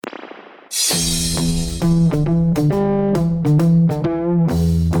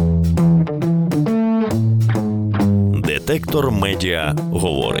Вектор Медіа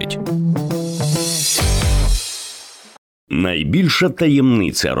говорить. Найбільша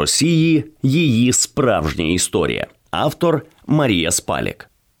таємниця Росії – її справжня історія. Автор Марія Спалік.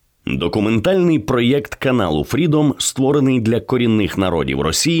 Документальний проєкт каналу Freedom, створений для корінних народів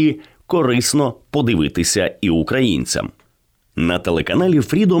Росії, корисно подивитися і українцям. На телеканалі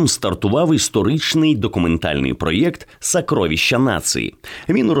Freedom стартував історичний документальний проєкт «Справжня нації».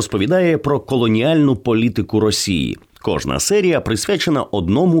 Він розповідає про колоніальну політику Росії. Кожна серія присвячена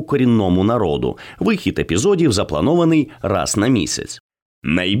одному корінному народу. Вихід епізодів запланований раз на місяць.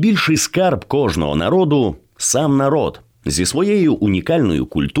 Найбільший скарб кожного народу – сам народ. Зі своєю унікальною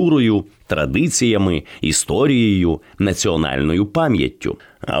культурою, традиціями, історією, національною пам'яттю.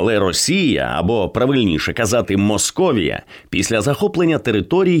 Але Росія, або правильніше казати Московія, після захоплення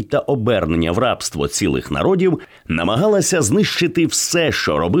територій та обернення в рабство цілих народів, намагалася знищити все,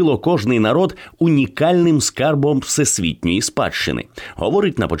 що робило кожний народ унікальним скарбом всесвітньої спадщини,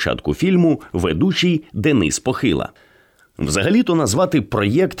 говорить на початку фільму ведучий Денис Похила. Взагалі-то назвати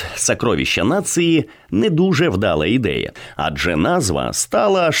проєкт «Справжня нації» не дуже вдала ідея, адже назва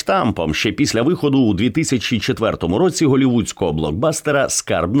стала штампом ще після виходу у 2004 році голлівудського блокбастера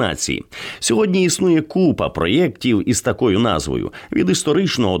 «Скарб нації». Сьогодні існує купа проєктів із такою назвою, від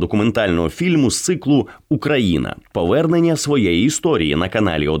історичного документального фільму з циклу «Україна. Повернення своєї історії» на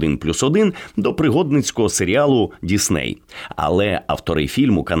каналі 1+1 до пригодницького серіалу «Дісней». Але автори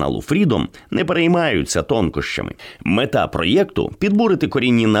фільму каналу Freedom не переймаються тонкощами. Мета проєкту – підбурити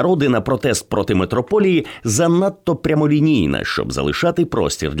корінні народи на протест проти метрополії занадто прямолінійна, щоб залишати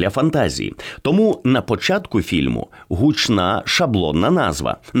простір для фантазії. Тому на початку фільму гучна шаблонна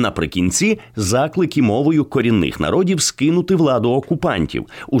назва. Наприкінці – заклики мовою корінних народів скинути владу окупантів.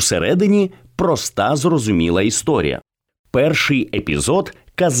 Усередині – проста зрозуміла історія. Перший епізод –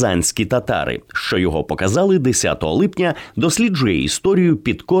 «Казанські татари», що його показали 10 липня, досліджує історію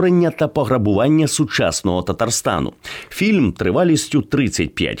підкорення та пограбування сучасного Татарстану. Фільм тривалістю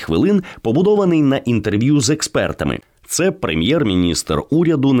 35 хвилин побудований на інтерв'ю з експертами. Це прем'єр-міністр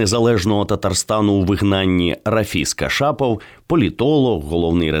уряду незалежного Татарстану у вигнанні Рафіс Кашапов, політолог,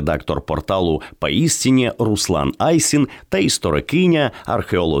 головний редактор порталу «Поістині» Руслан Айсін та історикиня,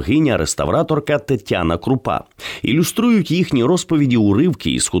 археологиня, реставраторка Тетяна Крупа. Ілюструють їхні розповіді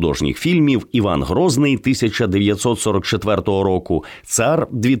уривки із художніх фільмів «Іван Грозний» 1944 року, «Цар»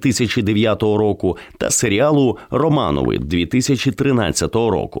 2009 року та серіалу «Романови» 2013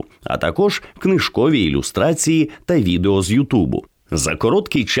 року, а також книжкові ілюстрації та відео з Ютубу. За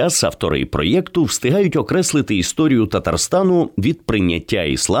короткий час автори проєкту встигають окреслити історію Татарстану від прийняття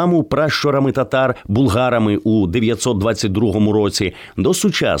ісламу пращурами татар, булгарами у 922 році до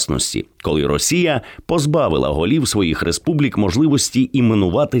сучасності, коли Росія позбавила голів своїх республік можливості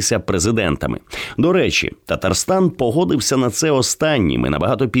іменуватися президентами. До речі, Татарстан погодився на це останніми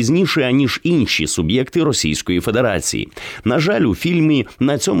набагато пізніше, аніж інші суб'єкти Російської Федерації. На жаль, у фільмі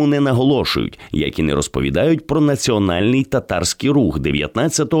на цьому не наголошують, як і не розповідають про національний татарський рух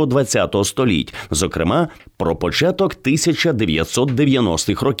 19-20 століть, зокрема, про початок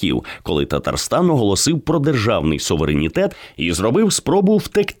 1990-х років, коли Татарстан оголосив про державний суверенітет і зробив спробу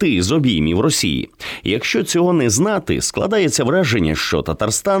втекти з обіймів Росії. Якщо цього не знати, складається враження, що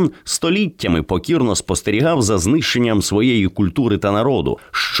Татарстан століттями покірно спостерігав за знищенням своєї культури та народу,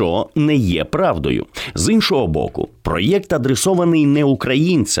 що не є правдою. З іншого боку, проєкт адресований не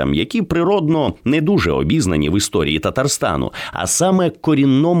українцям, які природно не дуже обізнані в історії Татарстану, а саме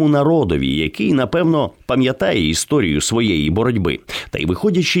корінному народові, який, напевно, пам'ятає історію своєї боротьби. Та й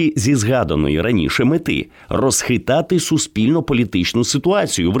виходячи зі згаданої раніше мети – розхитати суспільно-політичну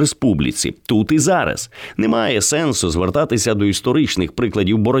ситуацію в республіці, тут і зараз. Немає сенсу звертатися до історичних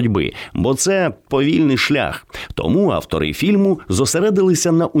прикладів боротьби, бо це повільний шлях. Тому автори фільму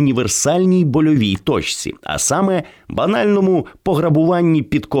зосередилися на універсальній больовій точці, а саме банальному пограбуванні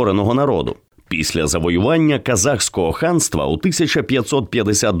підкореного народу. Після завоювання Казахського ханства у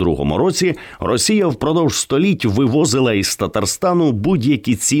 1552 році Росія впродовж століть вивозила із Татарстану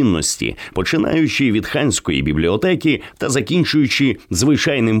будь-які цінності, починаючи від ханської бібліотеки та закінчуючи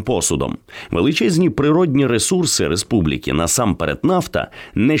звичайним посудом. Величезні природні ресурси республіки, насамперед нафта,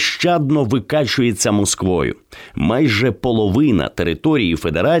 нещадно викачується Москвою. Майже половина території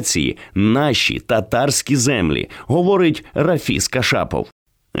Федерації – наші татарські землі, говорить Рафіс Кашапов.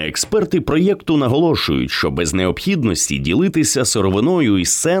 Експерти проєкту наголошують, що без необхідності ділитися сировиною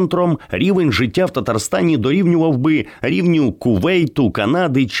із центром рівень життя в Татарстані дорівнював би рівню Кувейту,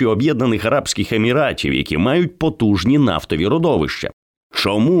 Канади чи Об'єднаних Арабських Еміратів, які мають потужні нафтові родовища.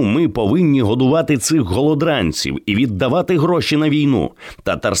 Чому ми повинні годувати цих голодранців і віддавати гроші на війну?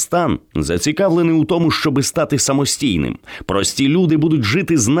 Татарстан зацікавлений у тому, щоби стати самостійним. Прості люди будуть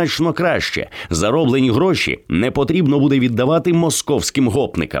жити значно краще. Зароблені гроші не потрібно буде віддавати московським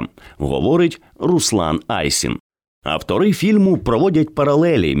гопникам, говорить Руслан Айсін. Автори фільму проводять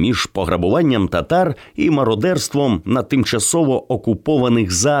паралелі між пограбуванням татар і мародерством на тимчасово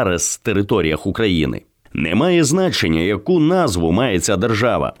окупованих зараз територіях України. Немає значення, яку назву має ця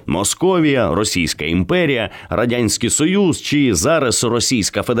держава – Московія, Російська імперія, Радянський Союз чи зараз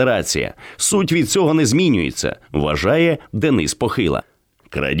Російська Федерація. Суть від цього не змінюється, вважає Денис Похила.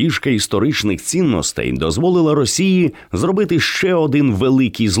 Крадіжка історичних цінностей дозволила Росії зробити ще один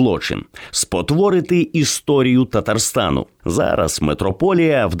великий злочин – спотворити історію Татарстану. Зараз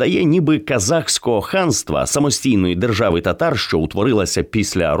метрополія вдає ніби казахського ханства, самостійної держави татар, що утворилася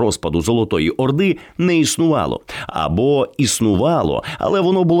після розпаду Золотої Орди, не існувало. Або існувало, але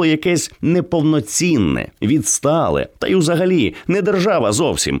воно було якесь неповноцінне, відстале, та й взагалі не держава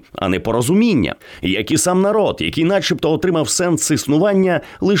зовсім, а непорозуміння, як і сам народ, який начебто отримав сенс існування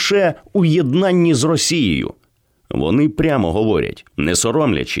лише у єднанні з Росією. Вони прямо говорять, не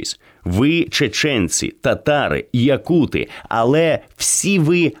соромлячись: ви чеченці, татари, якути, але всі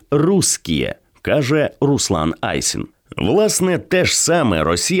ви русські, каже Руслан Айсін. Власне, те ж саме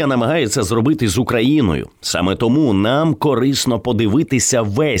Росія намагається зробити з Україною. Саме тому нам корисно подивитися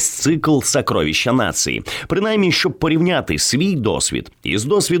весь цикл «Сокровища нації». Принаймні, щоб порівняти свій досвід із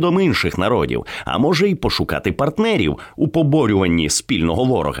досвідом інших народів, а може й пошукати партнерів у поборюванні спільного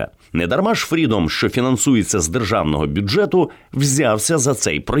ворога. Недарма ж Фрідом, що фінансується з державного бюджету, взявся за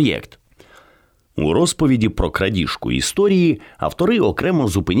цей проєкт. У розповіді про крадіжку історії автори окремо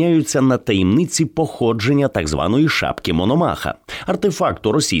зупиняються на таємниці походження так званої шапки Мономаха –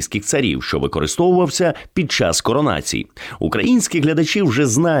 артефакту російських царів, що використовувався під час коронацій. Українські глядачі вже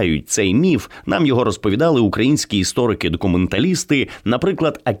знають цей міф, нам його розповідали українські історики-документалісти,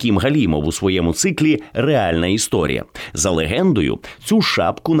 наприклад, Акім Галімов у своєму циклі «Реальна історія». За легендою, цю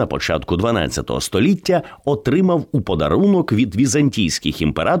шапку на початку 12 століття отримав у подарунок від візантійських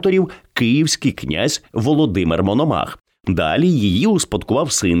імператорів київський князь Володимир Мономах. Далі її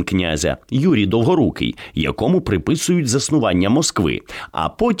успадкував син князя Юрій Довгорукий, якому приписують заснування Москви, а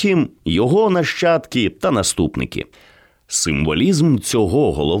потім його нащадки та наступники. Символізм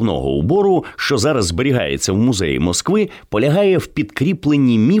цього головного убору, що зараз зберігається в музеї Москви, полягає в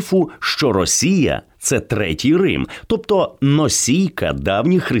підкріпленні міфу, що Росія – це Третій Рим, тобто носійка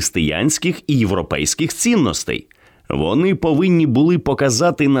давніх християнських і європейських цінностей. Вони повинні були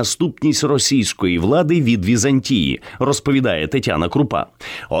показати наступність російської влади від Візантії, розповідає Тетяна Крупа.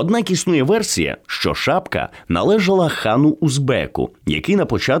 Однак існує версія, що шапка належала хану Узбеку, який на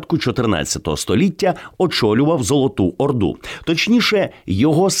початку 14 століття очолював Золоту Орду. Точніше,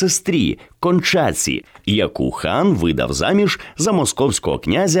 його сестрі Кончаці, яку хан видав заміж за московського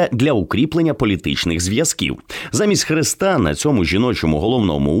князя для укріплення політичних зв'язків. Замість хреста на цьому жіночому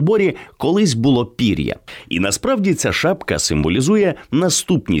головному уборі колись було пір'я. І насправді ця шапка символізує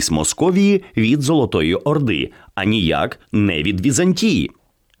наступність Московії від Золотої Орди, а ніяк не від Візантії.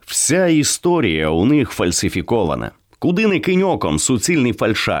 Вся історія у них фальсифікована. Куди не кинь оком, суцільний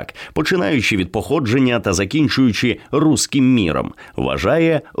фальшак, починаючи від походження та закінчуючи руським міром,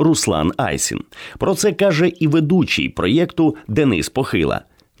 вважає Руслан Айсін. Про це каже і ведучий проєкту Денис Похила.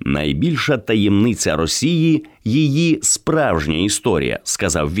 «Найбільша таємниця Росії – її справжня історія», –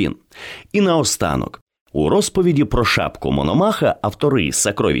 сказав він. І наостанок. У розповіді про шапку Мономаха автори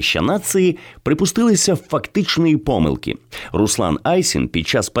 «Сокровища нації» припустилися фактичної помилки. Руслан Айсін під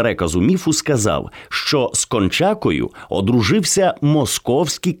час переказу міфу сказав, що з Кончакою одружився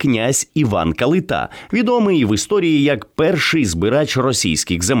московський князь Іван Калита, відомий в історії як перший збирач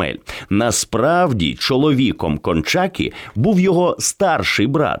російських земель. Насправді, чоловіком Кончаки був його старший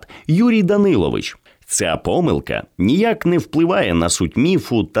брат Юрій Данилович. Ця помилка ніяк не впливає на суть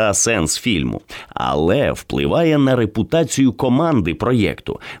міфу та сенс фільму, але впливає на репутацію команди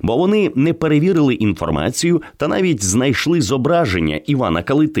проєкту, бо вони не перевірили інформацію та навіть знайшли зображення Івана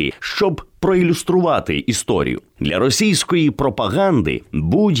Калити, щоб проілюструвати історію. Для російської пропаганди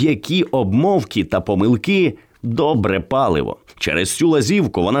будь-які обмовки та помилки – добре паливо. Через цю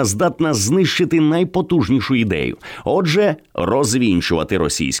лазівку вона здатна знищити найпотужнішу ідею. Отже, розвінчувати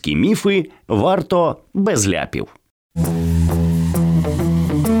російські міфи варто без ляпів.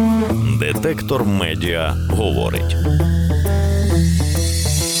 Детектор медіа говорить.